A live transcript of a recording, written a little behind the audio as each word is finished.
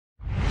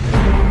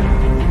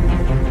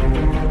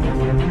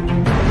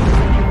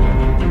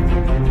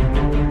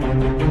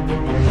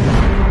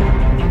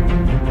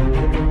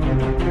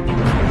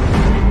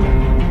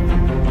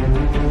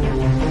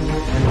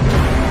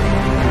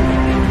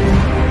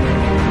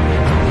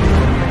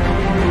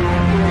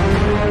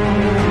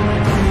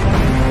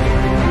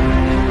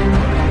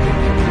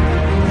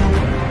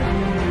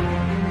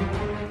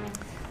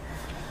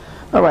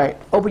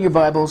open your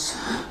Bibles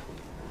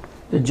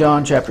to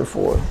John chapter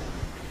 4.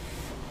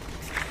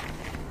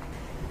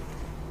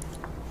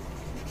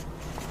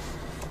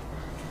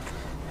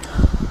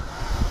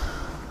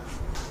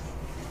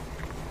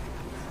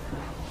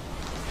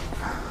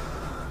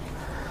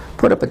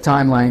 Put up a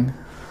timeline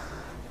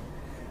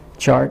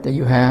chart that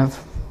you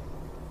have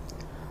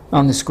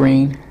on the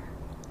screen.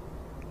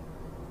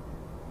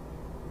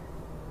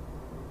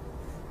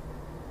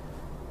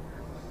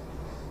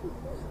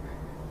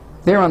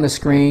 There on the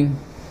screen,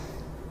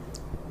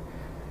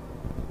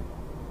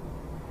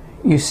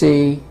 you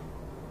see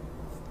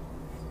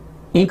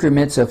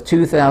increments of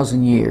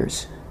 2,000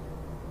 years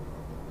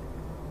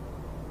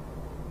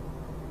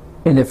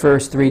in the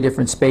first three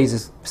different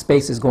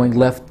spaces going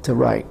left to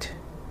right.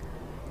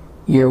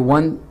 Year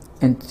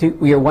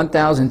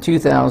 1000,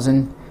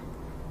 2000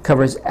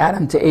 covers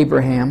Adam to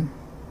Abraham.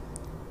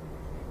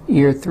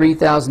 Year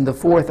 3000 to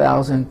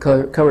 4000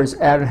 covers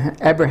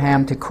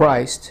Abraham to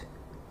Christ.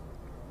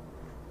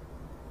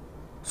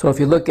 So if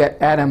you look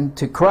at Adam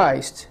to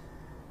Christ,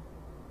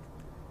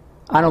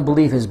 I don't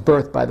believe his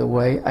birth, by the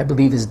way. I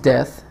believe his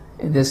death,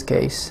 in this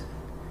case,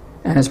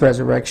 and his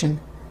resurrection,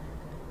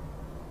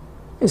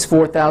 is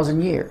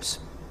 4,000 years.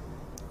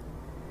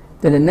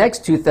 Then the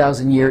next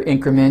 2,000 year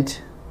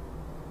increment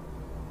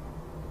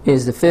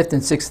is the 5th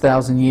and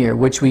 6,000 year,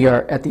 which we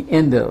are at the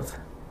end of,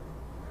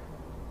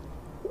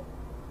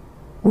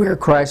 where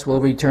Christ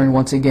will return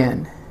once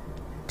again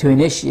to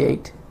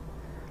initiate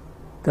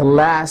the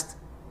last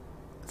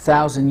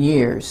 1,000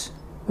 years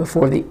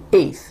before the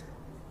 8th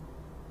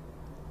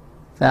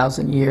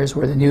 1,000 years,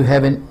 where the new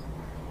heaven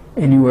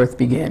and new earth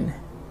begin,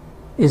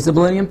 is the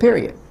millennium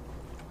period.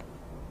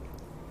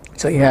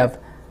 So you have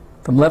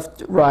from left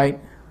to right,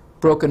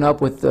 broken up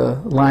with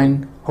the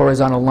line,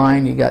 horizontal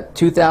line. You got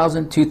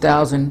 2,000,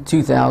 2,000,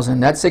 2,000.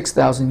 That's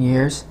 6,000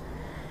 years,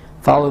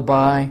 followed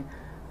by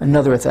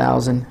another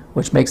 1,000,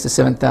 which makes the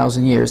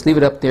 7,000 years. Leave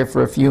it up there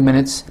for a few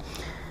minutes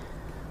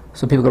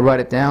so people can write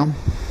it down.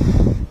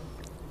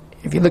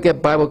 If you look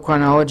at Bible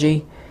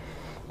chronology,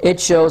 it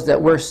shows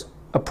that we're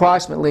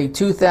approximately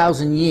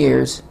 2,000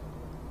 years,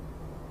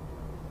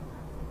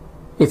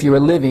 if you were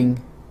living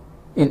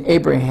in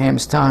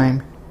Abraham's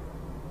time,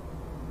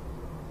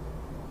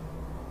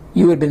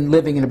 you would have been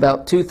living in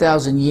about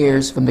 2,000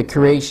 years from the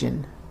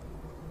creation.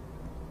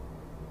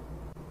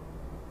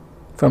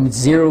 From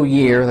 0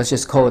 year, let's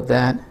just call it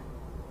that,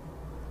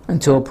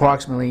 until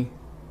approximately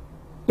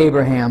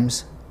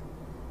Abraham's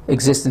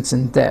existence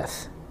and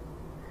death.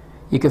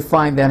 You can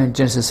find that in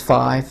Genesis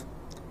 5.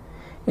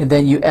 And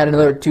then you add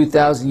another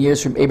 2,000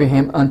 years from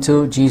Abraham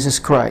until Jesus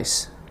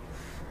Christ.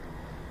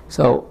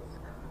 So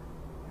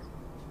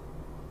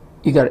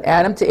you got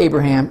Adam to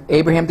Abraham,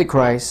 Abraham to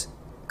Christ,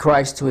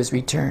 Christ to his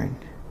return.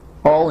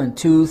 All in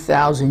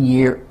 2,000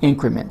 year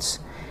increments.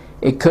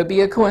 It could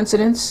be a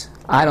coincidence.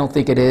 I don't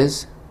think it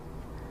is.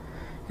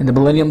 And the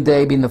millennium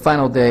day being the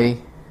final day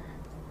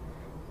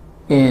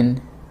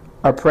in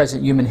our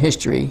present human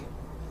history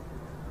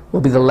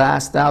will be the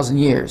last 1,000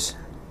 years.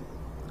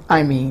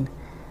 I mean,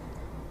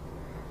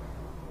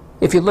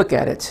 if you look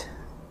at it,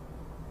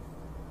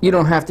 you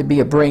don't have to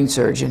be a brain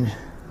surgeon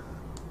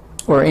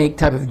or any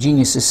type of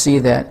genius to see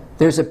that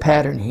there's a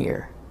pattern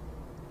here,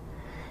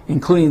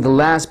 including the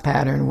last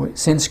pattern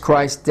since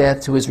Christ's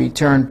death to his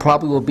return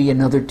probably will be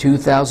another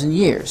 2,000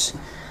 years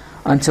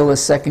until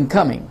his second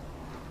coming.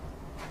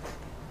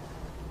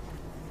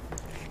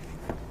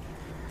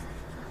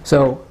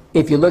 So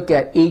if you look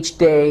at each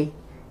day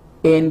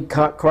in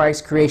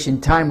Christ's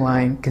creation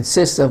timeline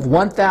consists of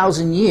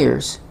 1,000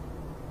 years,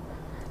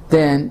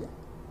 then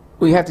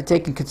we have to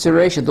take in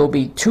consideration there will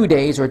be 2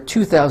 days or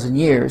 2,000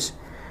 years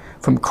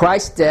from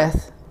Christ's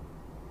death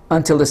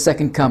until the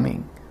second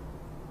coming.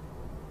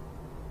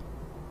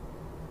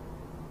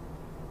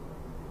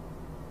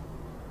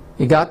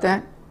 You got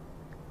that?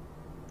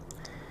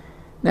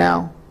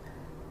 Now,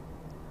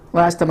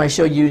 last time I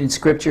showed you in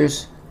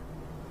scriptures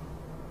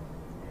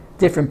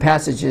different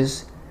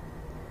passages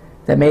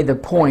that made the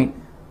point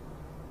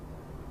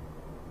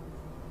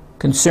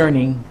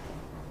concerning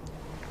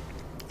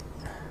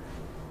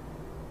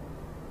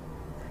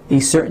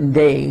these certain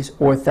days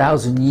or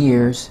 1,000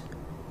 years,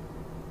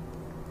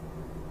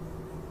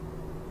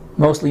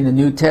 mostly in the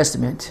New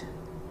Testament,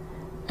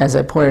 as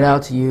I pointed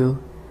out to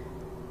you,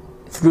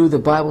 through the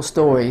Bible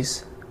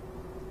stories,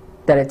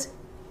 that it's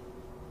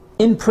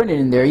imprinted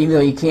in there, even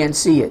though you can't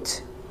see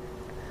it,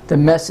 the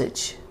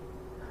message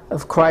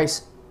of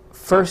Christ's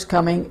first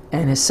coming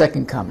and his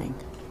second coming.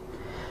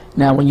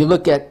 Now, when you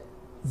look at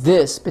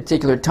this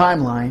particular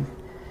timeline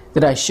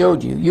that I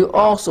showed you, you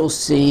also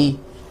see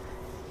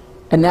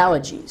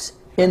analogies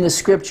in the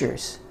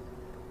scriptures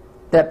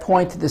that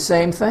point to the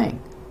same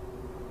thing.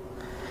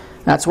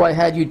 That's why I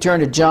had you turn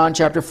to John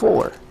chapter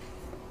 4.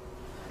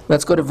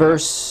 Let's go to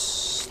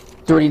verse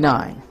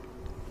 39.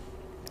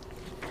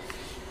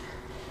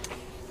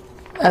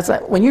 That's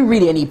like, when you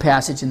read any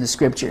passage in the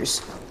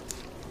scriptures,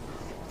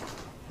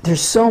 there's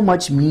so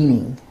much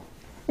meaning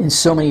in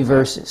so many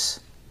verses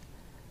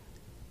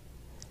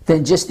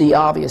than just the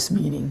obvious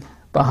meaning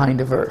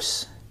behind a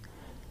verse.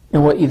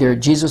 and what either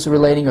Jesus was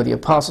relating or the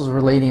apostles were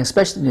relating,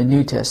 especially in the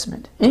New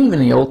Testament, and even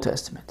in the Old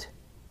Testament.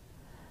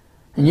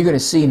 And you're going to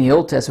see in the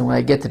Old Testament when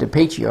I get to the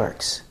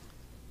patriarchs,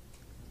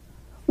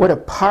 what a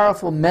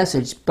powerful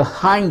message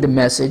behind the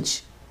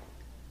message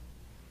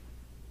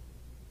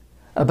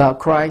about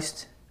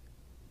Christ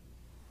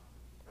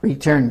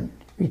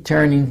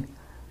returning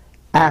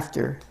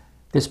after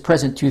this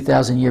present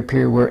 2,000-year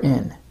period we're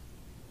in,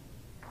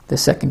 the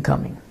second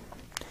coming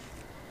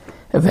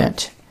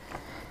event.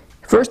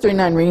 Verse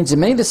 39 reads, "And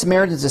many of the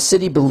Samaritans of the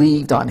city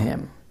believed on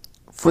him,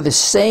 for the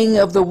saying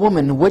of the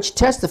woman which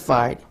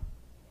testified,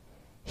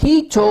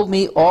 He told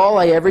me all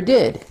I ever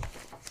did."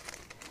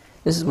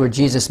 This is where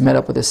Jesus met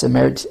up with a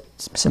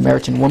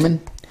Samaritan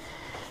woman.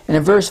 And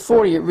in verse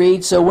 40 it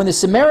reads, "So when the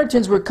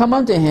Samaritans were come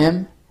unto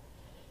him,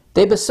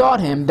 they besought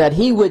him that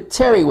he would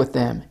tarry with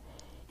them.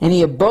 And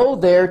he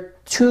abode there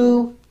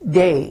 2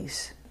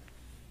 days."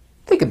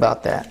 Think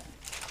about that.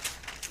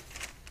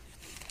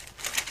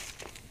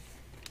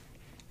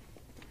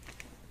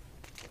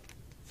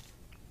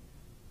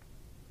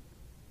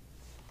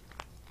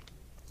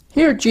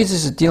 Here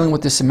Jesus is dealing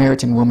with the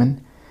Samaritan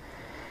woman.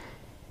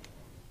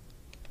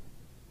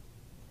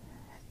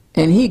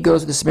 And he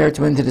goes with the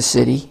Samaritan woman to the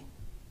city.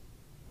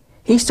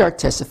 He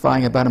starts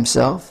testifying about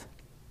himself.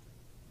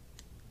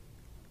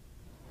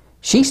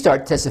 She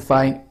starts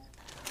testifying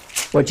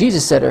what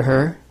Jesus said to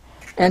her.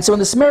 And so when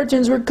the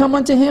Samaritans were come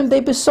unto him,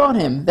 they besought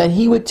him that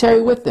he would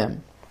tarry with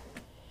them.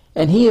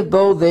 And he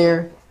abode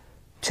there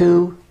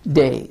 2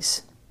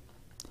 days.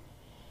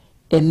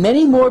 And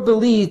many more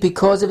believed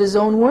because of his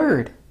own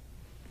word.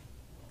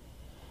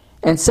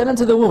 And said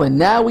unto the woman,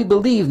 Now we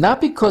believe,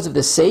 not because of thy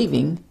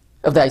saying,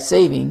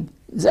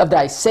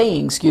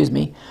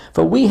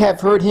 for we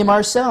have heard him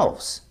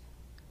ourselves,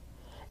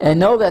 and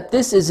know that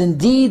this is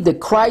indeed the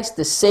Christ,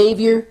 the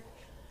Savior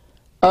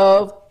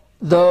of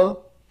the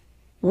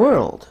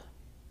world.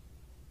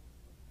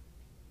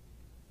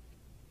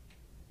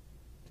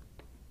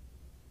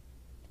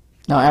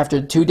 Now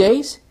after 2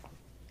 days,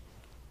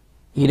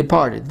 he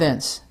departed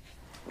thence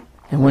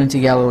and went into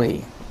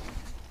Galilee.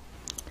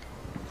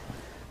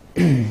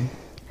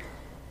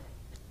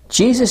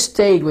 Jesus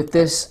stayed with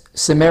this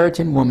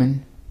Samaritan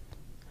woman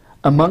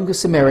among the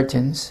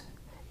Samaritans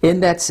in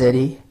that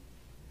city.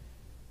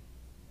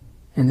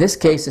 In this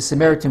case, the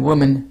Samaritan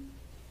woman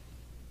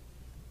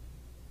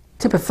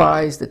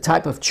typifies the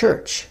type of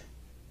church,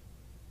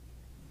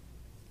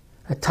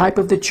 a type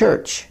of the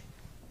church.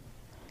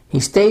 He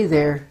stayed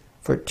there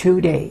for 2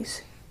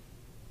 days.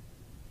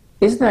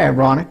 Isn't that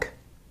ironic?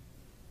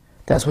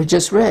 That's what we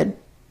just read.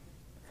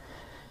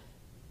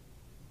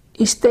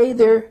 He stayed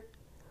there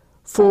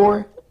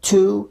for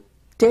 2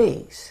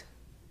 days.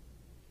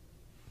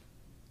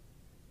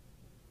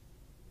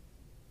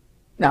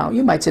 Now,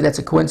 you might say that's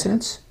a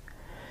coincidence.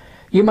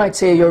 You might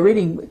say you're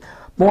reading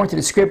more into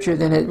the scripture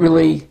than it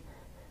really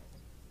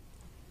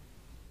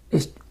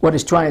is what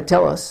it's trying to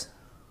tell us,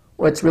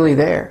 what's really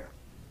there.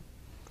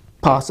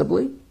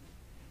 Possibly.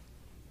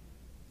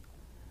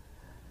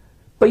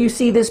 But you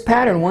see this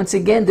pattern once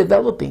again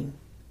developing.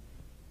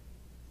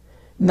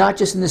 Not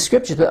just in the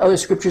scriptures, but other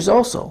scriptures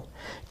also.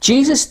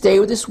 Jesus stayed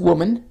with this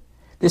woman,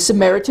 this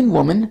Samaritan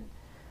woman,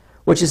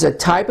 which is a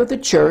type of the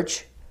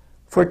church,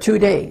 for 2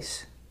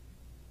 days.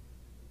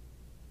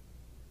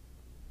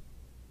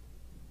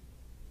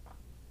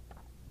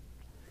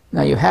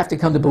 Now you have to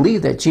come to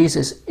believe that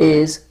Jesus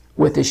is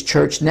with his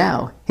church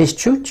now, his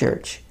true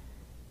church.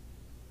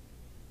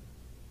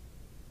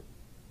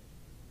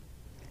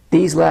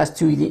 These last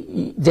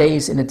 2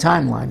 days in the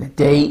timeline, a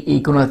day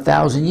equal to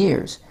 1,000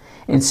 years.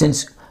 And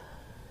since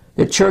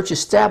the church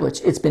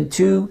established, it's been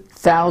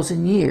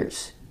 2,000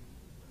 years.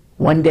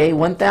 1 day,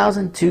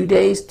 1,000, 2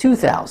 days,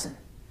 2,000.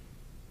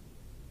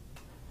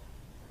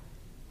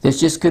 This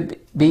just could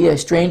be a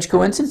strange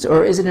coincidence,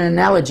 or is it an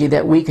analogy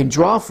that we can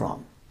draw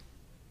from?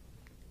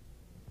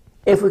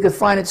 If we could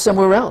find it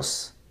somewhere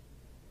else.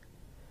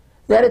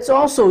 That it's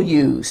also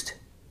used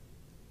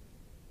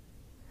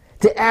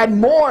to add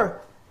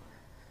more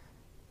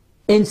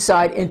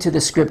insight into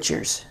the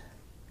scriptures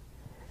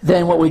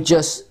than what we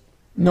just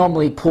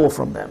normally pull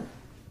from them.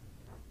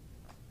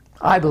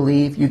 I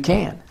believe you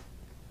can.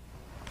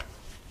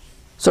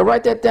 So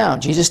write that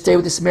down. Jesus stayed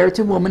with the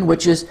Samaritan woman,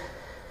 which is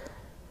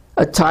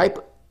a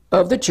type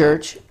of the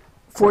church,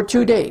 for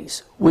 2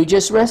 days. We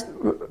just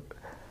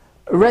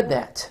read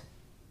that.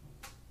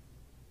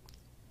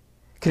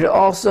 Could it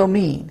also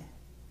mean,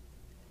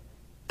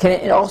 can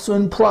it also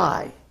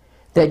imply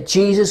that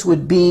Jesus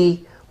would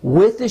be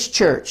with his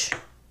church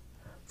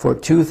for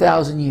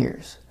 2,000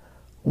 years?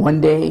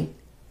 1 day,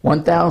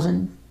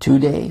 1,000, 2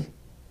 days,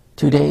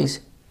 2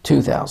 days,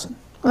 2,000.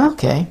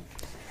 Okay.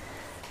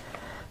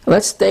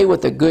 Let's stay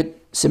with the Good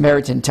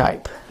Samaritan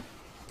type.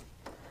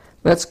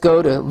 Let's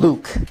go to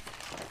Luke.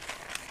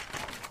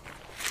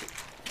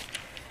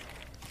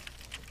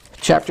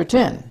 Chapter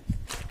 10.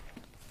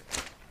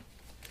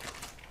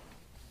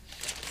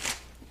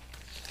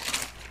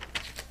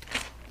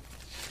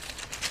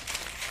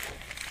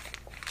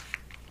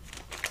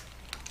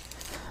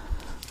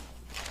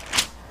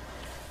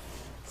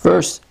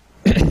 Verse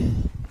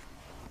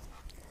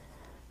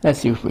Let's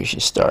see if we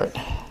should start.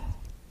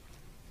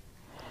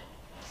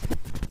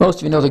 Most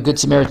of you know the Good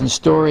Samaritan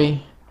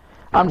story.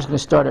 I'm just going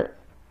to start at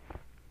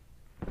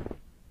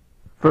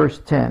verse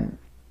 10.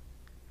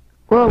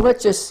 Well,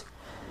 let's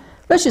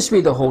just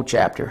read the whole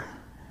chapter.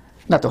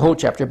 Not the whole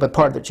chapter, but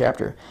part of the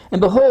chapter.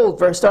 And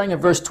behold, starting at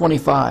verse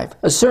 25,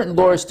 a certain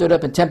lawyer stood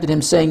up and tempted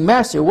him, saying,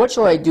 Master, what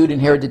shall I do to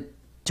inherit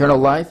eternal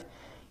life?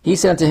 He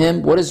said unto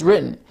him, What is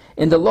written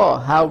in the law?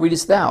 How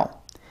readest thou?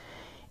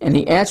 And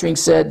he answering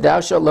said,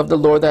 Thou shalt love the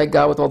Lord thy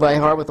God with all thy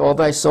heart, with all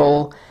thy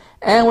soul,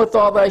 and with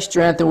all thy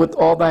strength, and with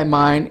all thy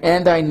mind,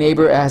 and thy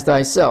neighbor as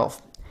thyself.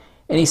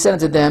 And he said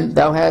unto them,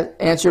 Thou hast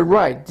answered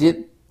right.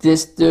 Did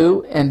this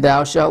do, and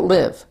thou shalt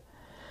live.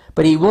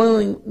 But he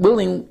willing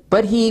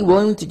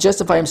to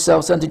justify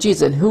himself, said unto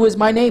Jesus, And who is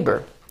my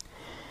neighbor?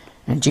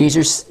 And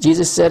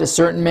Jesus said, A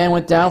certain man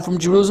went down from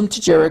Jerusalem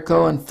to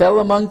Jericho, and fell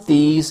among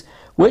thieves,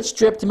 which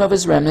stripped him of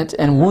his remnant,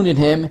 and wounded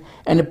him,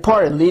 and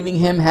departed, leaving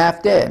him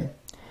half dead.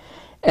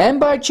 And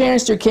by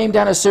chance there came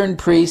down a certain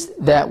priest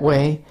that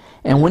way,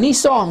 and when he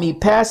saw him, he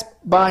passed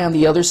by on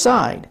the other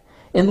side.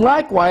 And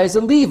likewise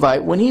a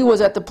Levite, when he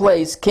was at the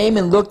place, came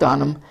and looked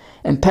on him,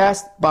 and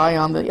passed by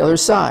on the other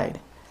side.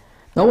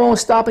 No one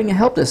was stopping to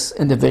help this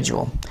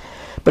individual.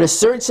 But a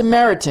certain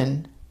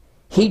Samaritan,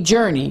 he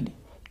journeyed,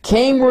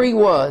 came where he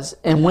was,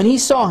 and when he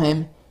saw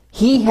him,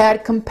 he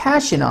had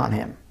compassion on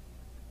him,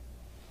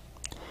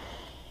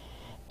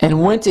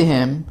 and went to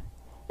him,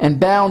 and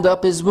bound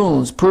up his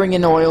wounds, pouring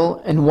in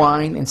oil and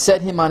wine, and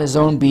set him on his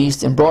own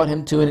beast, and brought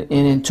him to an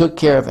inn, and took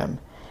care of him.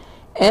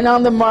 And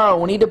on the morrow,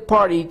 when he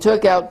departed, he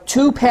took out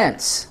 2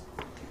 pence.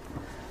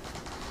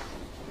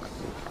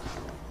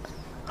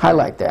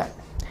 Highlight that.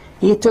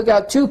 He took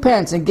out 2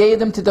 pence, and gave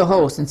them to the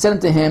host, and said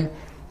unto him,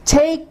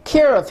 Take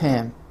care of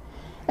him,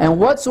 and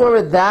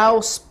whatsoever thou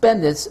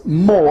spendest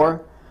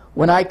more,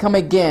 when I come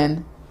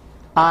again,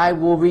 I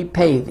will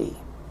repay thee.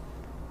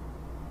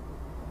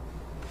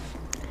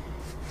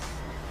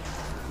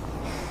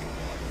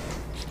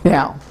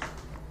 Now,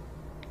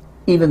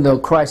 even though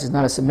Christ is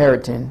not a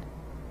Samaritan,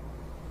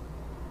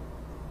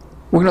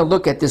 we're going to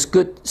look at this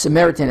Good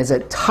Samaritan as a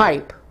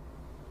type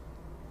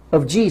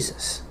of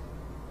Jesus.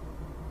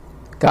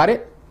 Got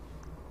it?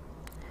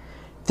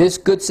 This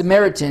Good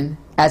Samaritan,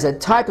 as a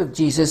type of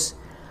Jesus,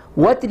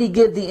 what did he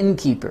give the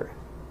innkeeper?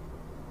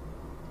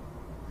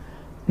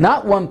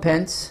 Not 1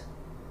 pence,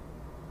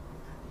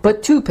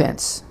 but 2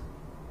 pence.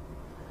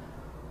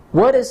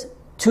 What is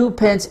 2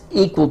 pence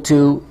equal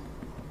to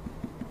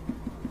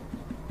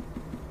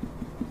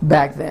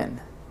back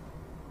then?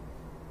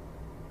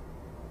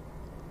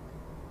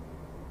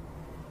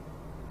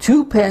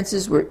 2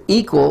 pences were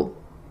equal,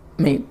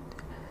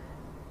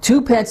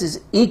 2 pences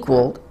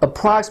equaled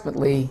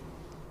approximately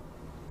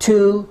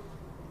 2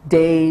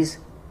 days'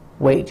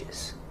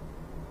 wages.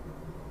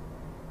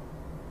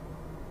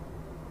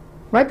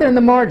 Right there in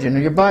the margin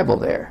of your Bible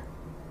there.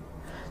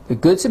 The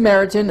Good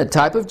Samaritan, the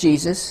type of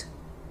Jesus,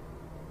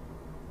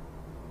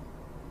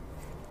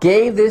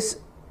 gave this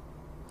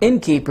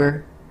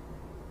innkeeper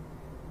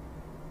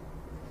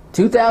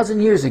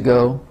 2,000 years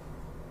ago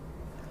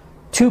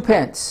 2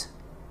 pence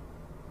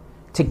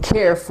to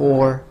care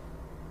for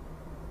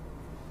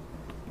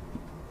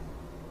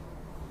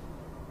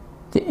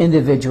the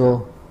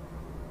individual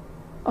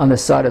on the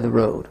side of the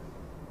road.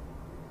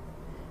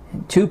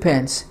 And 2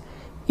 pence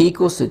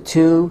equals to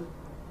 2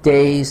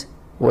 days'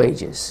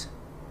 wages.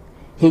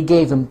 He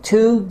gave them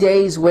 2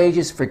 days'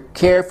 wages for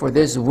care for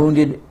this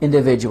wounded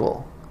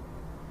individual.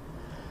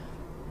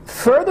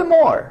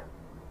 Furthermore,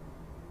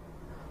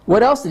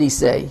 what else did he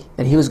say?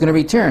 That he was going to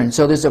return.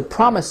 So there's a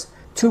promise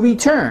to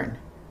return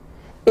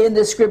in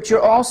the scripture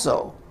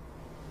also.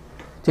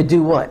 To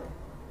do what?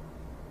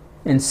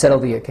 And settle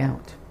the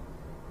account.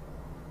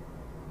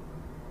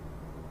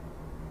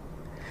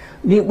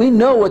 We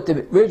know what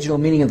the original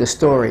meaning of the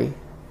story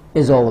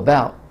is all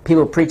about.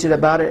 People preach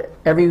about it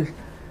every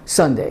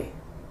Sunday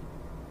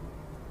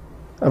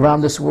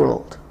around this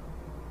world.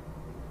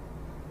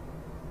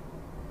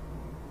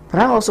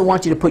 But I also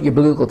want you to put your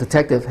biblical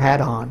detective hat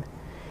on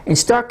and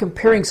start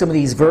comparing some of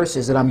these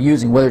verses that I'm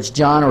using, whether it's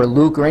John or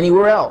Luke or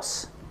anywhere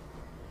else,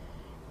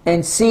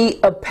 and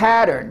see a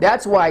pattern.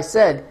 That's why I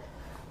said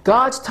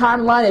God's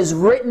timeline is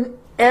written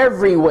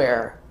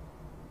everywhere.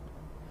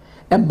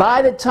 And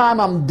by the time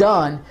I'm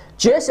done,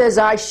 just as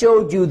I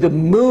showed you the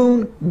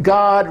moon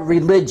god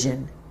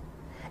religion,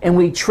 and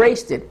we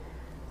traced it,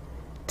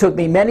 took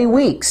me many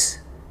weeks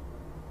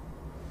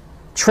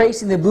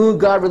tracing the moon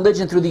god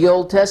religion through the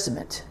Old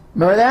Testament.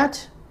 Remember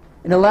that?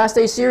 In the Last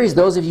Day series,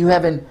 those of you who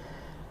haven't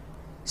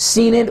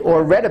seen it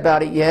or read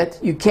about it yet,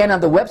 you can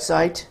on the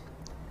website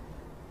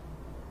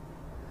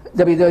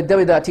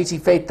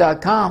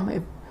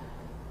www.teachingfaith.com.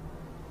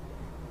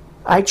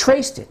 I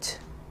traced it.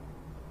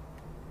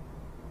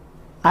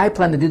 I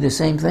plan to do the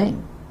same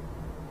thing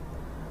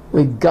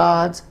with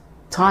God's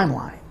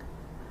timeline,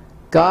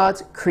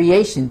 God's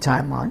creation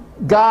timeline,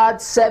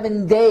 God's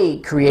 7-day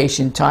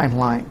creation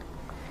timeline.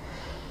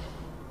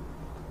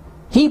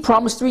 He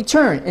promised to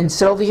return and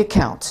settle the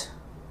account.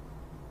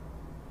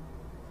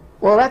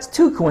 Well, that's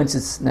 2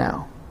 coincidences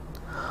now.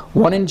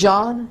 One in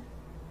John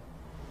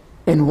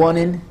and one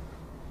in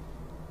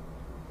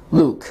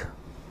Luke.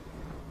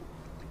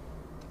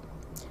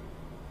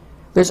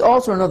 There's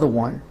also another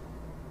one,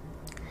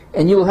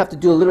 and you will have to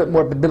do a little bit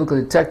more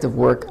biblical detective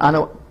work. I'm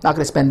not going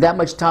to spend that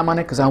much time on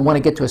it because I want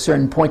to get to a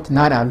certain point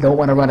tonight. I don't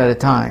want to run out of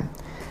time.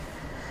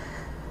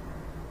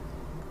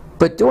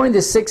 But during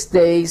the 6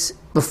 days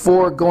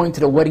before going to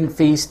the wedding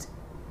feast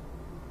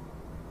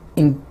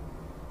in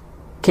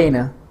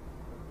Cana,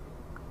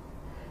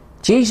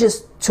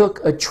 Jesus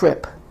took a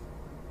trip.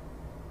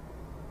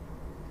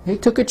 He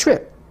took a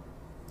trip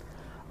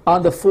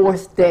on the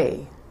 4th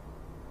day.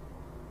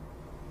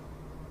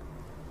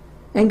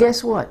 And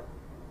guess what?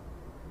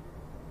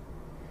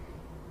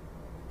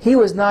 He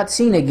was not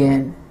seen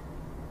again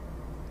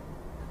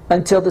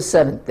until the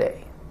 7th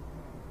day.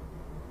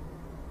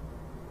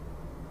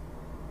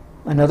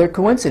 Another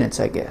coincidence,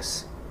 I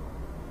guess.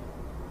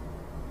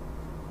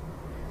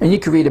 And you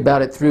can read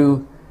about it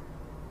through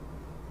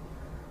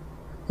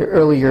the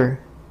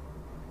earlier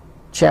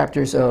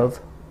chapters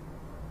of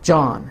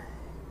John.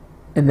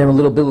 And then a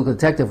little biblical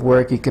detective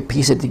work, you could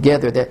piece it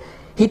together that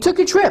he took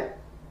a trip.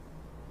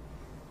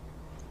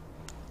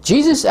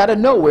 Jesus, out of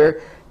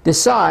nowhere,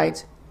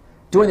 decides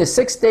during the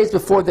 6 days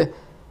before the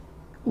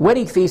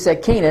wedding feast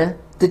at Cana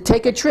to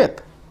take a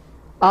trip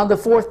on the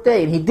 4th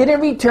day. And he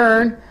didn't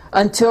return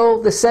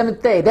until the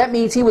 7th day. That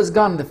means he was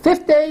gone the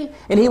 5th day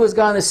and he was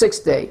gone the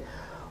 6th day.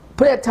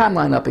 Put that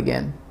timeline up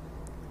again.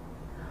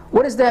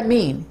 What does that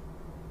mean?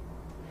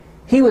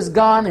 He was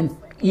gone in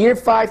year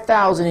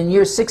 5000 and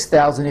year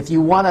 6000, if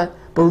you want to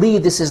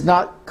believe this is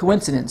not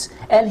coincidence.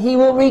 And he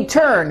will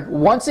return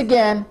once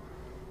again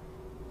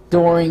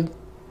during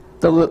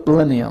the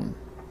millennium.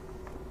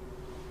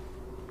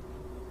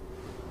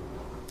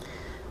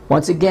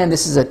 Once again,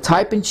 this is a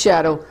type and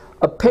shadow,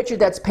 a picture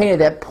that's painted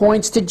that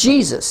points to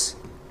Jesus,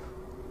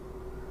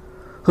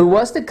 who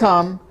was to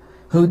come,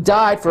 who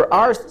died for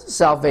our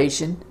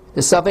salvation,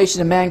 the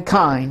salvation of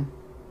mankind.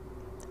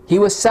 He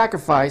was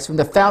sacrificed from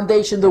the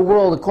foundation of the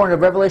world, according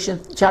to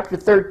Revelation chapter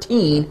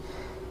 13,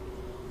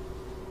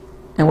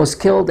 and was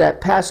killed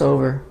at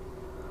Passover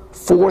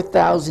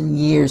 4,000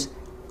 years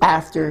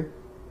after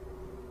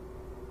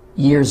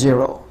year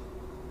 0.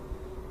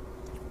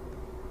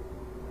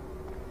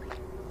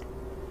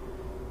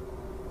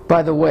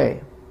 By the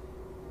way,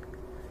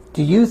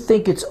 do you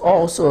think it's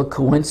also a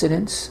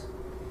coincidence?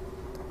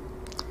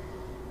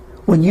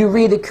 When you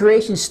read the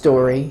creation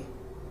story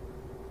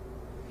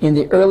in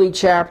the early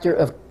chapter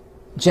of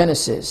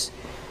Genesis,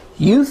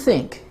 you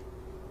think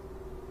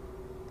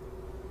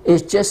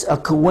it's just a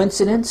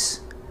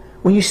coincidence?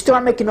 When you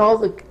start making all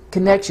the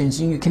connections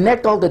and you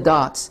connect all the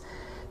dots,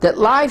 that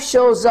life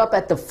shows up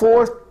at the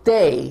 4th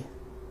day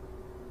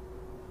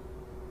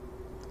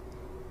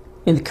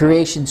in the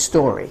creation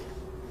story.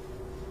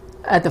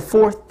 At the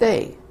 4th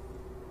day.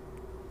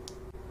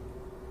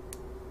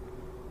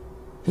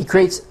 He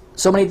creates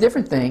so many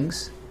different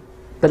things,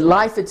 but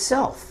life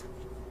itself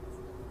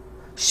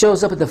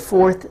shows up at the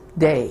 4th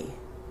day.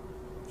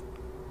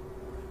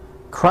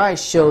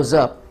 Christ shows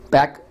up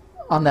back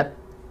on that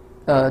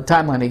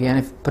timeline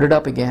again, put it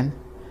up again.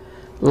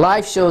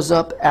 Life shows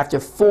up after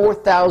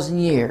 4,000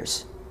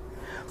 years.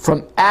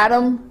 From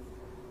Adam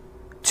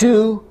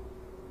to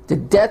the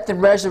death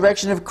and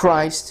resurrection of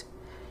Christ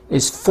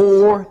is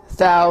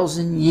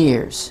 4,000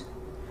 years.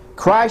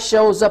 Christ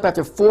shows up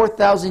after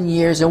 4,000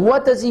 years, and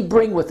what does he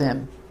bring with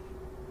him?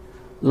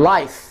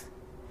 Life.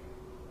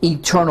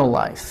 Eternal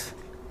life.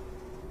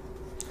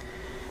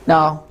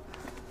 Now,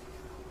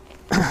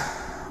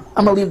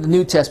 I'm going to leave the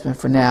New Testament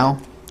for now.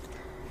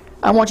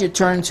 I want you to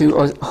turn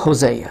to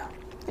Hosea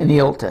in the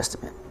Old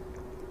Testament.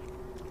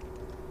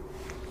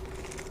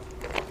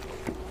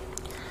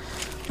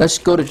 Let's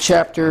go to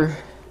chapter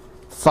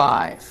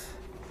 5.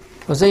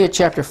 Hosea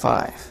chapter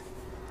 5.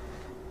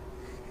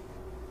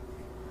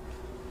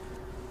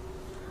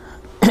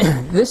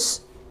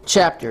 This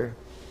chapter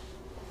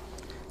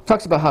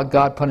talks about how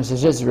God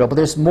punishes Israel, but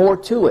there's more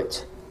to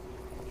it.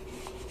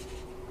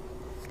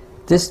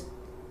 This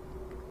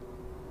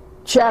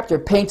chapter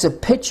paints a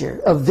picture,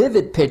 a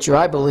vivid picture,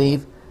 I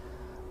believe,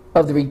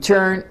 of the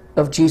return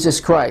of Jesus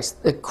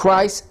Christ, the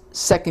Christ's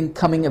second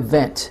coming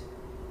event,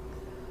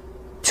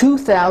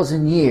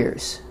 2,000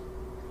 years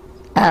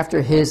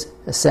after his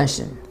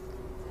ascension.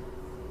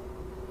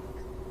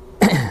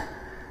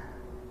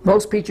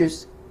 Most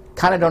preachers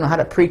kind of don't know how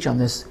to preach on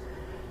this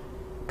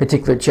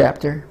particular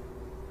chapter.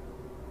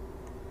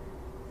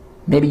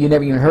 Maybe you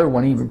never even heard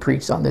one even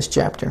preached on this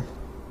chapter.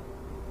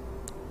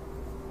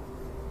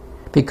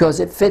 Because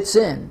it fits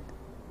in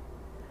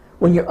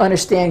when you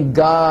understand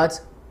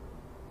God's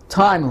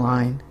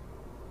timeline,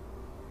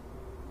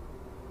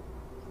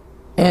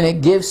 and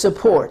it gives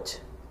support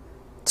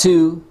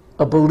to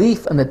a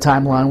belief in the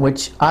timeline,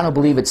 which I don't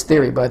believe it's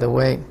theory, by the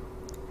way,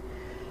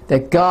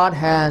 that God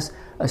has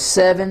a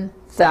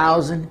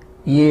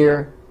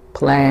 7,000-year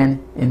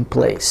plan in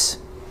place.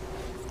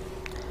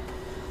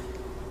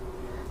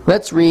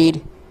 Let's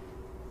read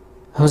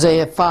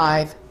Hosea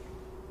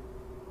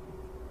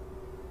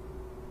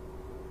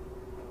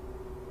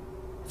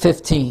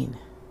 5:15.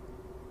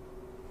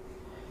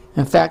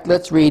 In fact,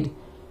 let's read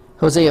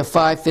Hosea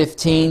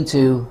 5:15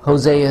 to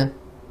Hosea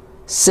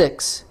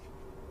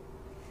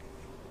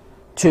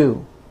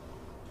 6:2.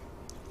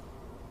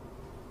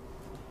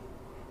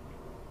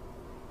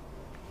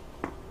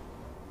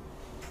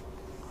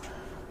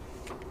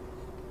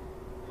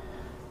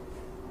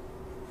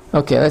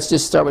 Okay, let's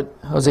just start with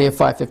Hosea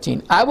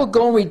 5:15. I will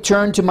go and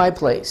return to my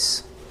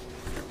place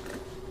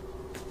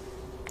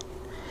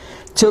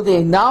till they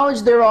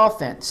acknowledge their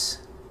offense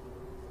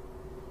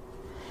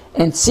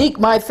and seek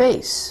my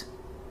face.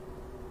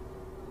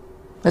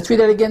 Let's read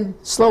that again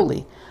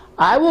slowly.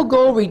 I will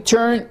go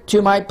return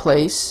to my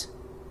place.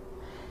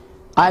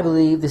 I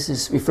believe this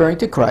is referring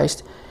to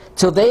Christ.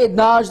 Till they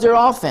acknowledge their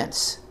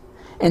offense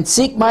and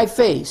seek my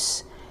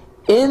face.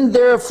 In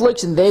their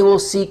affliction they will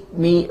seek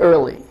me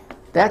early.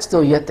 That's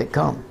still yet to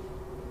come.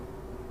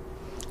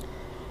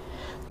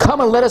 Come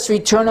and let us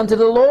return unto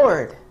the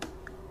Lord.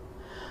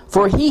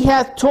 For he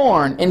hath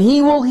torn, and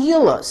he will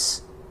heal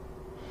us.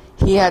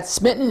 He hath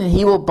smitten, and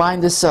he will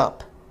bind us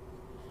up.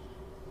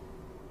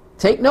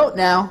 Take note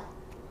now.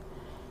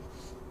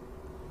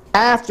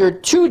 After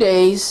 2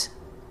 days,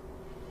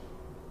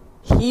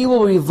 he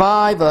will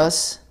revive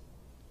us.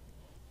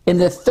 In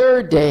the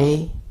 3rd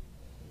day,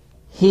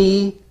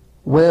 he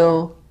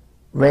will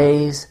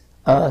raise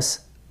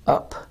us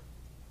up.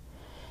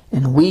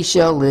 And we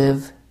shall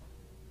live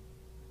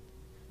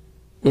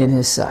in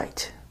his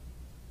sight.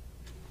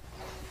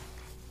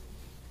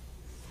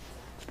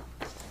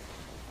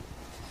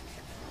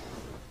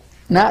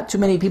 Not too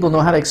many people know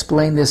how to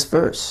explain this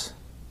verse.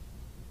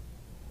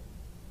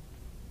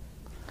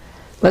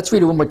 Let's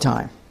read it one more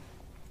time.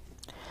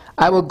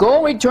 I will go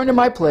and return to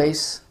my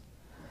place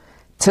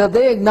till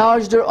they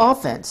acknowledge their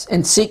offense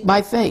and seek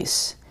my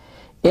face.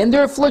 In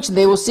their affliction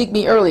they will seek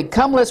me early.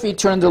 Come, let's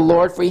return to the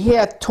Lord, for he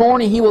hath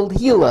torn and he will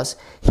heal us.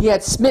 He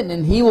hath smitten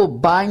and he will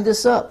bind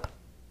us up.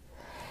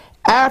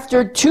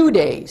 After 2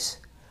 days.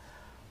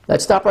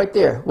 Let's stop right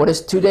there. What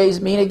does 2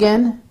 days mean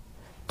again?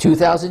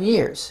 2,000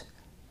 years.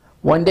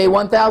 1 day,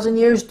 1,000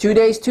 years. 2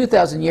 days,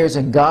 2,000 years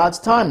in God's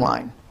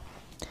timeline.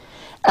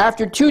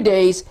 After 2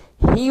 days,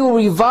 he will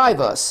revive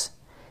us.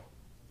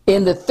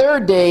 In the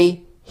 3rd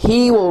day,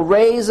 he will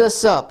raise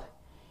us up,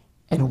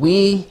 and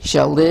we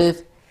shall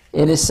live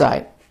in his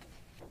sight.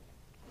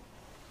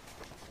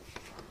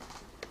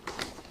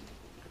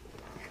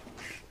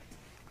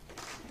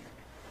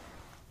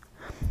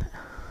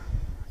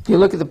 You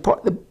look at the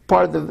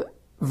part of the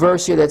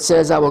verse here that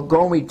says, I will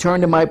go and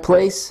return to my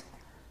place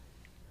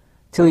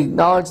till he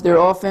acknowledge their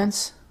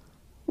offense.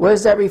 What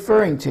is that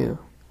referring to?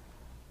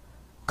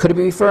 Could it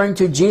be referring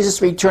to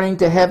Jesus returning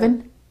to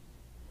heaven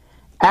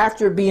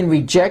after being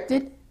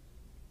rejected?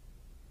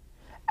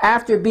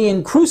 After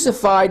being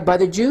crucified by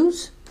the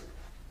Jews?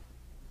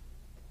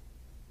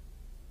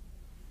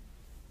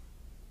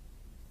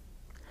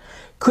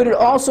 Could it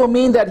also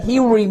mean that he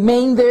will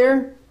remain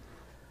there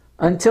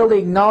until they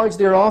acknowledge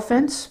their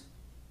offense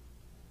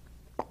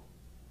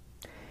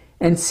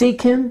and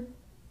seek him?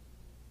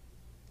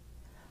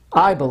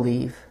 I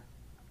believe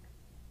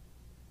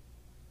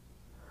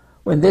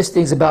when this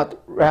thing's about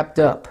wrapped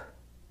up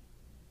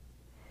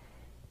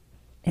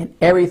and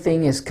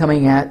everything is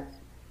coming at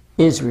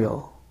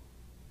Israel,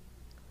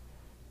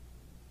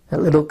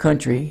 that little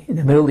country in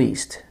the Middle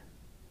East,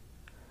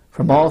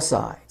 from all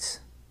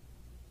sides,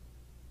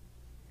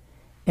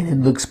 and it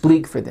looks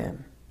bleak for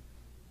them.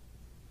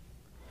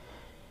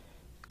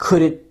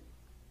 Could it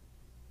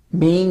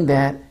mean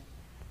that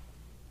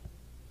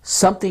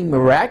something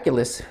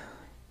miraculous,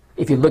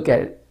 if you look at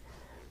it,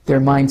 their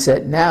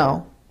mindset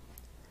now,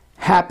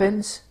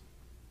 happens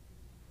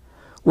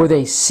where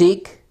they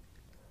seek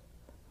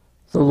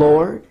the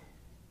Lord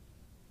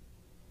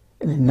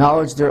and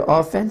acknowledge their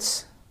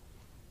offense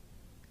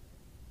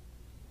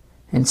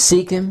and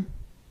seek him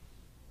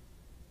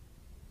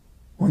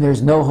when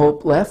there's no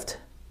hope left?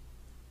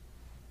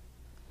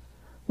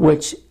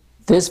 Which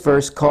this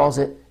verse calls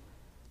it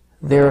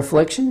their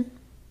affliction.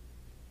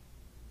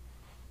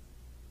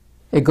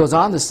 It goes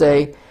on to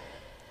say,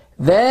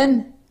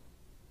 then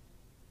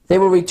they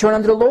will return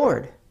unto the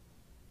Lord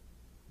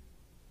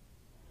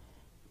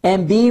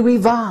and be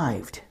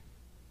revived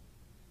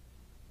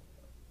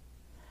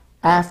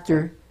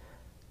after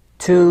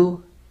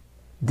 2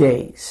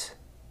 days.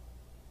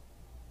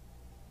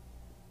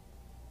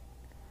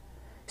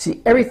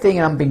 See,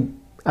 everything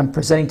I'm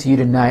presenting to you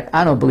tonight,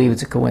 I don't believe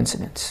it's a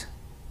coincidence.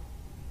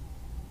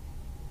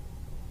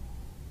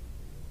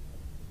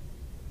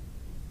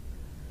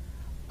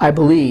 I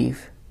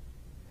believe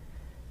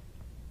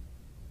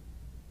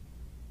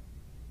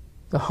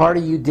the harder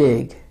you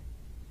dig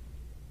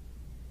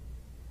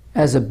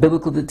as a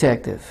biblical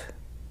detective,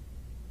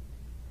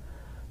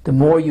 the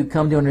more you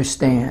come to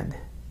understand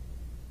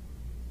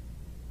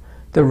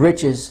the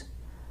riches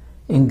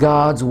in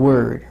God's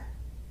Word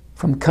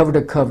from cover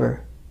to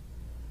cover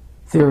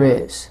there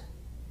is.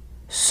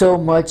 So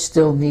much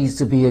still needs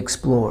to be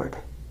explored.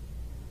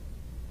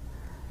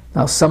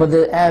 Now, some of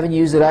the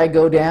avenues that I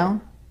go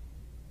down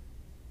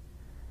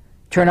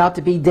turn out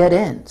to be dead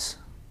ends.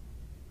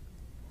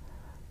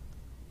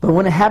 But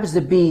when it happens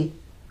to be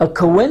a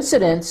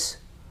coincidence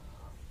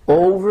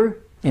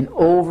over and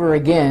over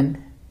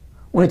again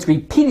when it's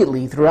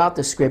repeatedly throughout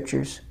the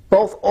Scriptures,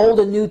 both Old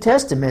and New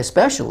Testament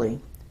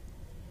especially.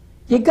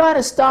 You got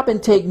to stop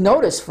and take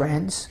notice,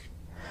 friends.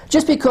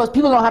 Just because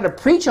people know how to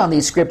preach on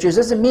these Scriptures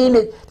doesn't mean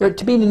that they're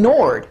to be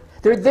ignored.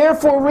 They're there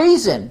for a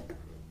reason.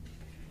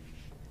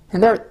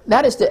 And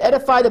that is to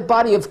edify the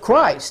body of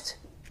Christ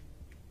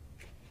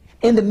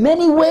in the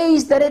many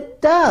ways that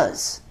it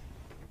does.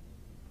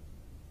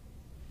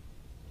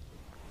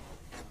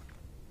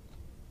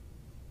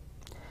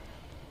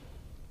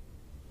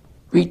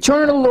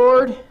 Return to the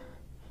Lord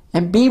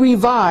and be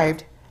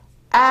revived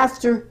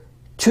after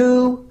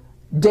 2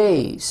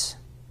 days.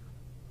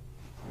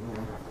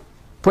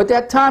 Put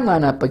that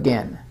timeline up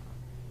again.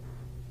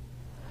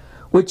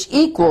 Which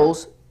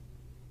equals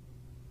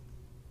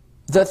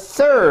the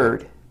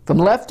third, from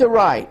left to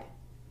right,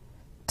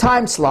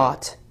 time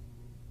slot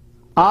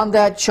on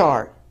that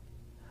chart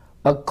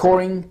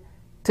according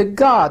to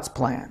God's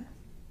plan.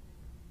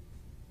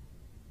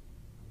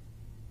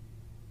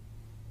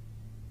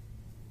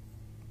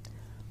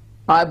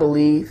 I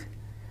believe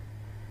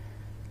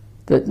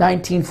that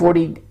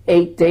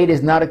 1948 date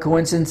is not a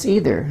coincidence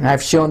either. And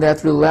I've shown that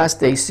through the Last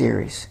Day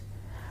series.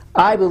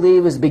 I believe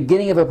it was the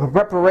beginning of a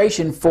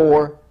preparation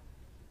for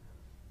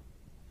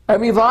a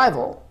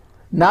revival.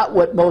 Not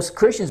what most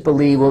Christians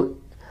believe a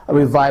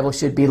revival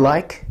should be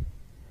like,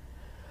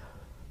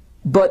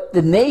 but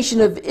the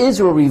nation of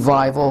Israel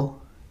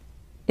revival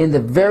in the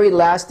very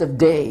last of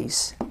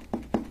days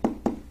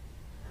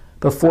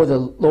before the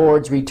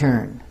Lord's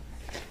return,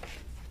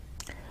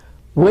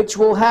 which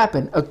will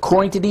happen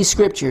according to these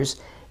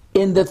Scriptures.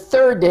 In the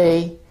third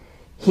day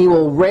He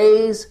will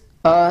raise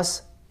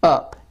us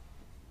up,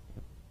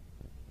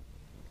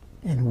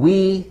 and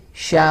we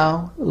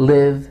shall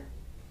live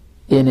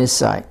in His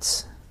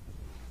sights.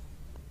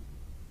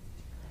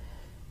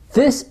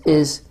 This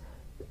is,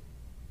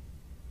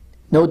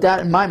 no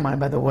doubt in my mind,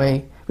 by the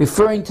way,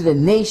 referring to the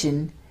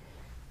nation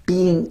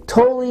being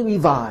totally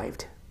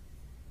revived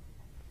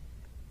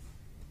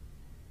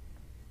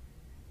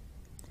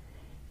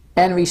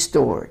and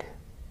restored.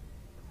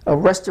 A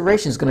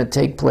restoration is going to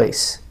take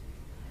place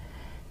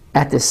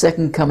at the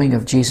second coming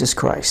of Jesus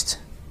Christ.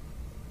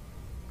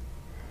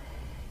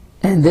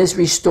 And this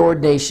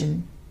restored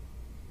nation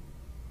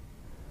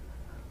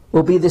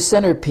will be the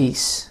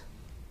centerpiece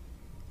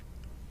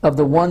of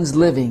the ones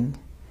living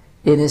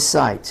in His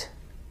sight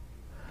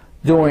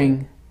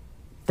during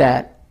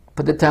that,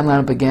 put the timeline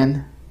up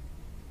again,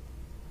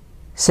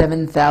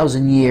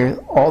 7,000 year,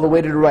 all the way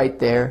to the right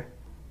there,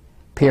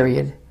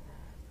 period,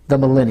 the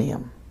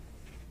millennium.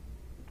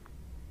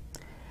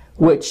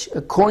 Which,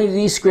 according to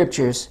these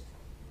Scriptures,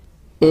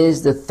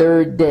 is the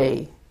third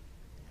day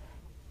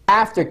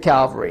after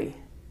Calvary,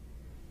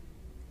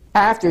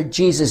 after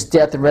Jesus'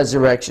 death and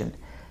resurrection.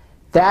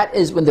 That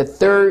is when the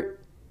third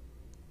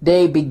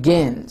day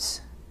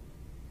begins.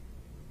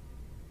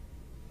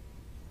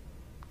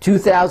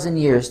 2,000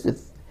 years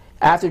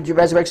after the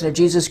resurrection of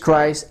Jesus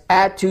Christ,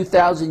 at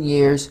 2,000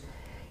 years,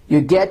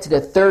 you get to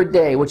the third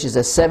day, which is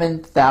a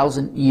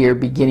 7,000 year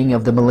beginning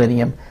of the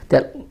millennium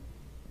that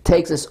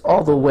takes us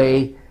all the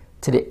way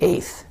to the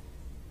 8th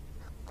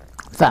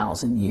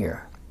thousand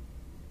year.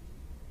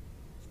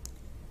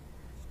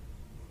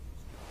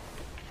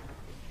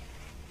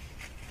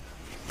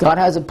 God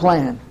has a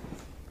plan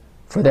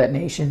for that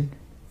nation.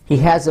 He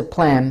has a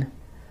plan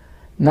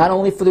not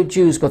only for the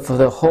Jews, but for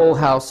the whole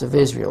house of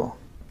Israel.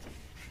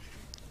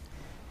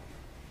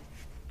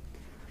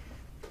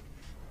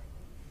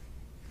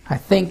 I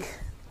think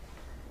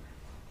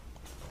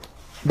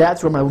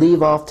that's where I'm going to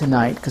leave off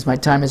tonight, because my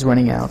time is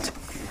running out.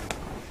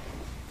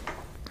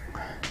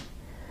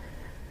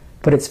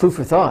 But it's food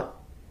for thought.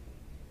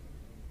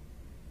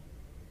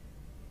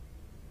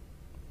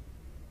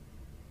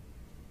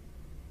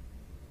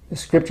 The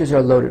Scriptures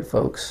are loaded,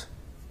 folks,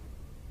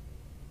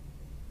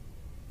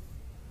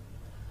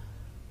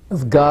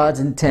 of God's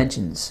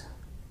intentions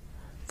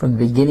from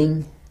the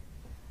beginning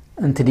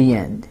unto the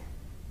end.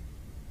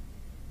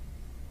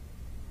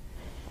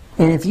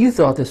 And if you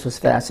thought this was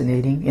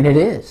fascinating, and it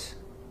is,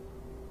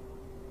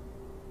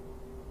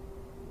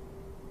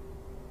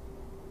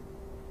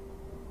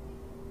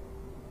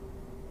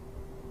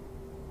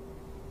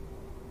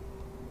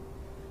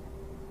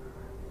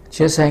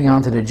 just hang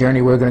on to the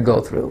journey we're going to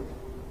go through.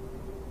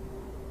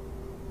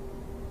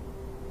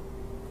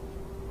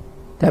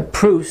 That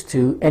proves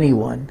to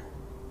anyone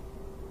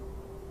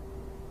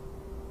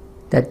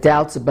that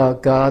doubts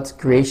about God's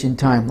creation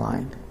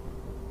timeline,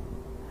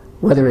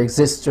 whether it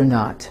exists or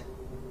not,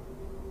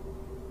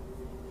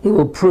 it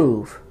will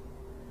prove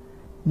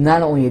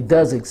not only it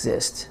does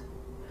exist,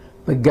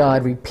 but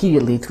God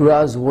repeatedly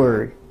throughout His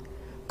Word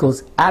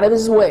goes out of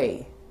His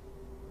way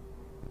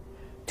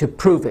to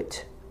prove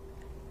it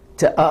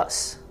to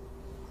us,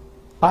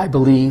 I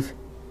believe,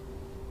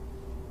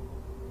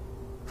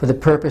 for the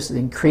purpose to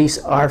increase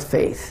our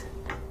faith,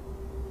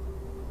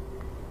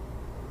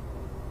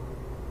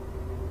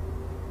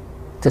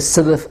 to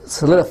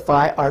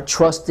solidify our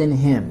trust in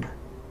Him,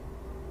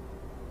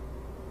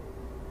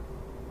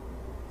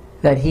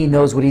 that He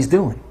knows what He's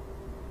doing.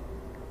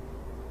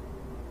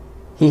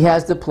 He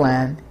has the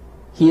plan.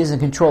 He is in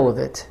control of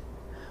it.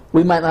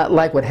 We might not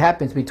like what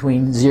happens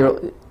between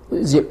year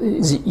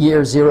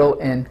 0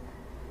 and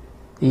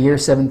the year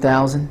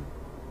 7,000,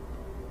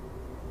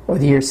 or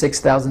the year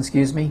 6,000,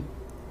 excuse me,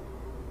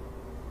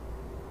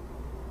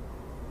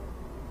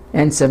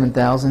 and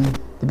 7,000,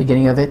 the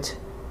beginning of it.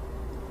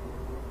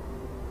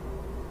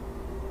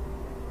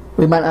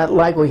 We might not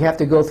like what we have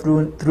to go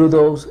through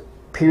those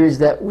periods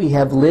that we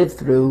have lived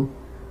through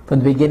from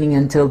the beginning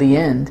until the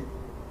end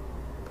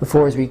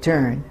before His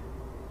return.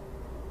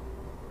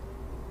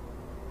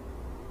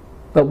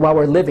 But while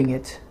we're living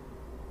it,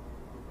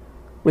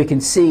 we can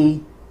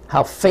see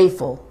how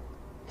faithful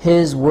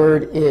His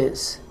Word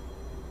is.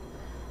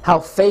 How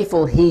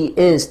faithful He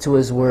is to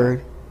His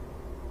Word.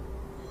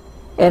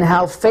 And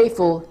how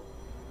faithful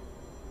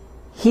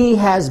He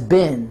has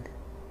been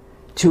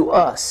to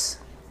us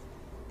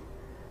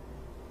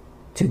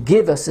to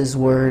give us His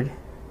Word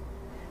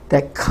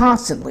that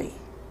constantly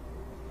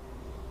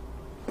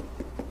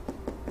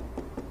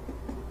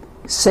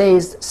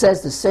says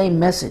the same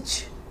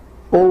message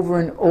over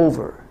and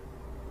over,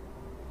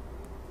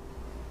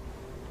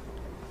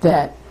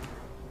 that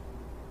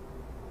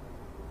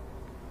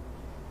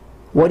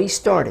what He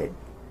started,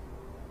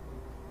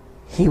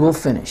 He will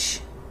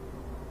finish.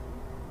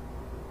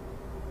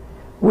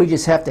 We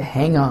just have to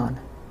hang on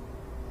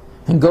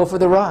and go for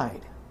the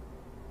ride.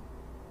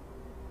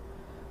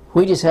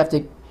 We just have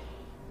to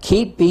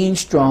keep being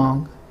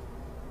strong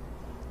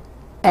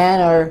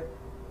and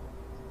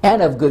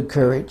of good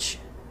courage,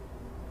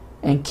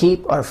 and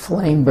keep our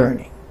flame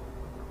burning.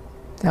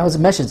 That was the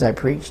message I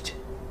preached.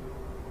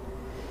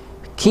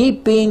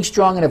 Keep being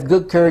strong and of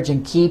good courage,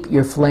 and keep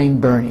your flame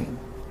burning.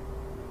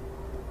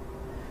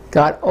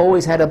 God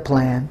always had a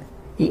plan.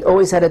 He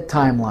always had a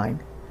timeline.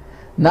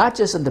 Not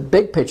just in the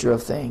big picture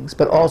of things,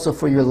 but also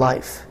for your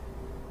life.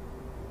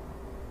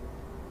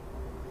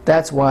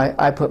 That's why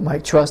I put my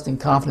trust and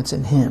confidence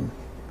in Him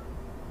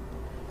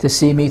to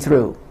see me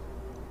through.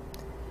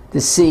 To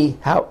see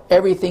how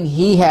everything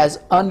He has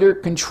under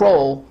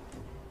control,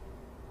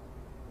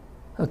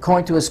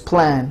 according to His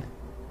plan,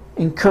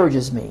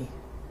 encourages me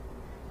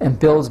and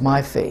builds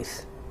my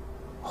faith.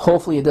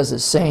 Hopefully it does the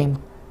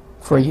same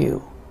for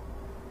you.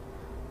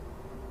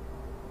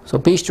 So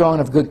be strong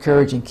and of good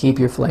courage, and keep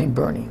your flame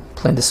burning.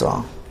 Play the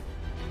song.